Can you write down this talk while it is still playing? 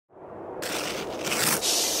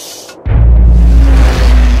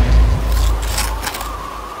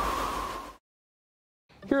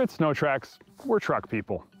Here at SnowTrax, we're truck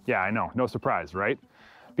people. Yeah, I know, no surprise, right?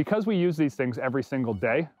 Because we use these things every single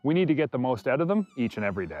day, we need to get the most out of them each and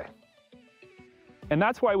every day. And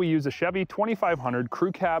that's why we use a Chevy 2500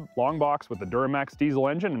 crew cab long box with a Duramax diesel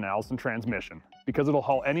engine and Allison transmission, because it'll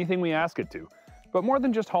haul anything we ask it to. But more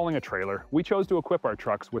than just hauling a trailer, we chose to equip our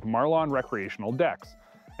trucks with Marlon recreational decks.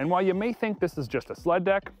 And while you may think this is just a sled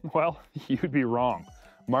deck, well, you'd be wrong.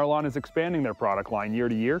 Marlon is expanding their product line year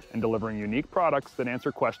to year and delivering unique products that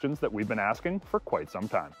answer questions that we've been asking for quite some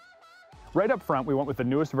time. Right up front, we went with the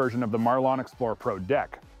newest version of the Marlon Xplore Pro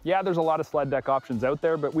deck. Yeah, there's a lot of sled deck options out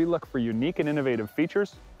there, but we look for unique and innovative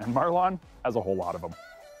features, and Marlon has a whole lot of them.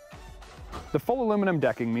 The full aluminum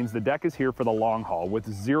decking means the deck is here for the long haul with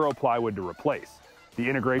zero plywood to replace. The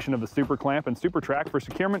integration of the super clamp and SuperTrack for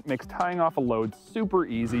securement makes tying off a load super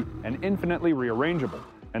easy and infinitely rearrangeable.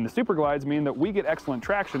 And the Super Glides mean that we get excellent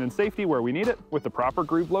traction and safety where we need it, with the proper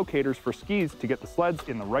groove locators for skis to get the sleds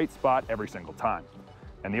in the right spot every single time.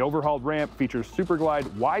 And the overhauled ramp features Super Glide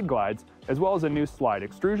wide glides, as well as a new slide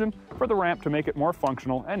extrusion for the ramp to make it more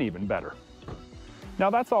functional and even better. Now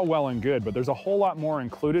that's all well and good, but there's a whole lot more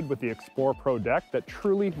included with the Xplore Pro deck that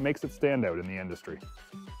truly makes it stand out in the industry.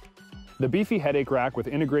 The beefy headache rack with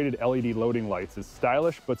integrated LED loading lights is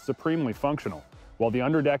stylish but supremely functional, while the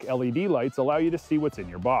underdeck LED lights allow you to see what's in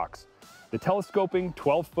your box. The telescoping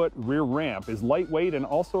 12-foot rear ramp is lightweight and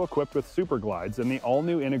also equipped with Super Glides, and the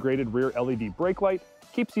all-new integrated rear LED brake light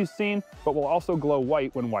keeps you seen but will also glow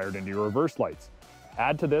white when wired into your reverse lights.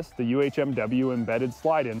 Add to this the UHMW embedded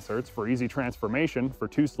slide inserts for easy transformation for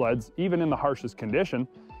two sleds even in the harshest condition,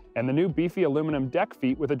 and the new beefy aluminum deck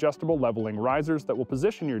feet with adjustable leveling risers that will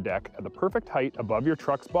position your deck at the perfect height above your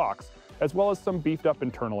truck's box, as well as some beefed up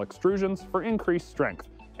internal extrusions for increased strength.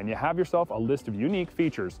 And you have yourself a list of unique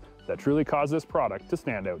features that truly cause this product to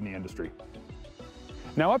stand out in the industry.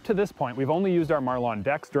 Now up to this point, we've only used our Marlon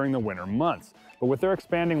decks during the winter months, but with their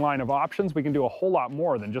expanding line of options, we can do a whole lot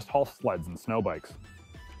more than just haul sleds and snow bikes.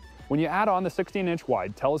 When you add on the 16-inch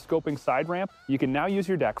wide telescoping side ramp, you can now use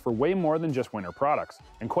your deck for way more than just winter products,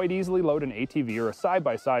 and quite easily load an ATV or a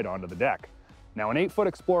side-by-side onto the deck. Now an 8-foot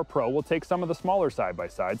Xplore Pro will take some of the smaller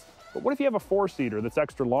side-by-sides, but what if you have a 4-seater that's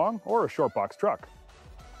extra long or a short box truck?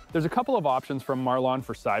 There's a couple of options from Marlon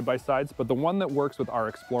for side-by-sides, but the one that works with our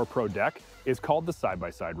Xplore Pro deck is called the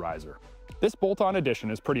side-by-side riser. This bolt-on addition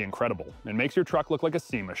is pretty incredible and makes your truck look like a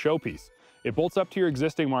SEMA showpiece. It bolts up to your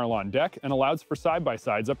existing Marlon deck and allows for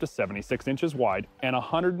side-by-sides up to 76 inches wide and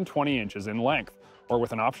 120 inches in length, or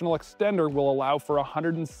with an optional extender will allow for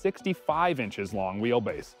 165 inches long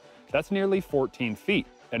wheelbase. That's nearly 14 feet,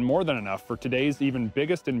 and more than enough for today's even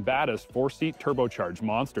biggest and baddest 4-seat turbocharged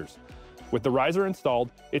monsters. With the riser installed,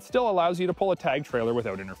 it still allows you to pull a tag trailer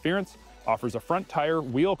without interference, offers a front tire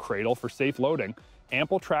wheel cradle for safe loading,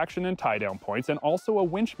 ample traction and tie-down points, and also a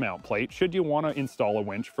winch mount plate should you want to install a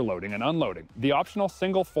winch for loading and unloading. The optional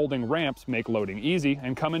single folding ramps make loading easy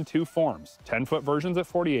and come in two forms, 10-foot versions at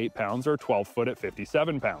 48 pounds or 12-foot at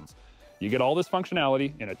 57 pounds. You get all this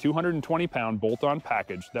functionality in a 220-pound bolt-on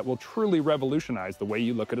package that will truly revolutionize the way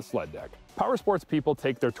you look at a sled deck. Powersports people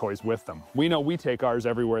take their toys with them. We know we take ours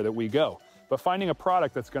everywhere that we go, but finding a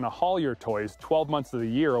product that's going to haul your toys 12 months of the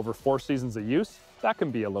year over 4 seasons of use, that can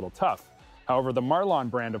be a little tough. However, the Marlon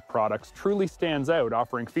brand of products truly stands out,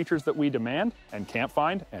 offering features that we demand and can't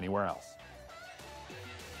find anywhere else.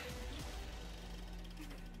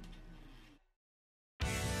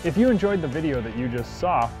 If you enjoyed the video that you just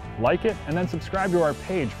saw, like it and then subscribe to our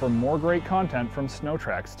page for more great content from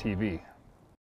SnowTrax TV.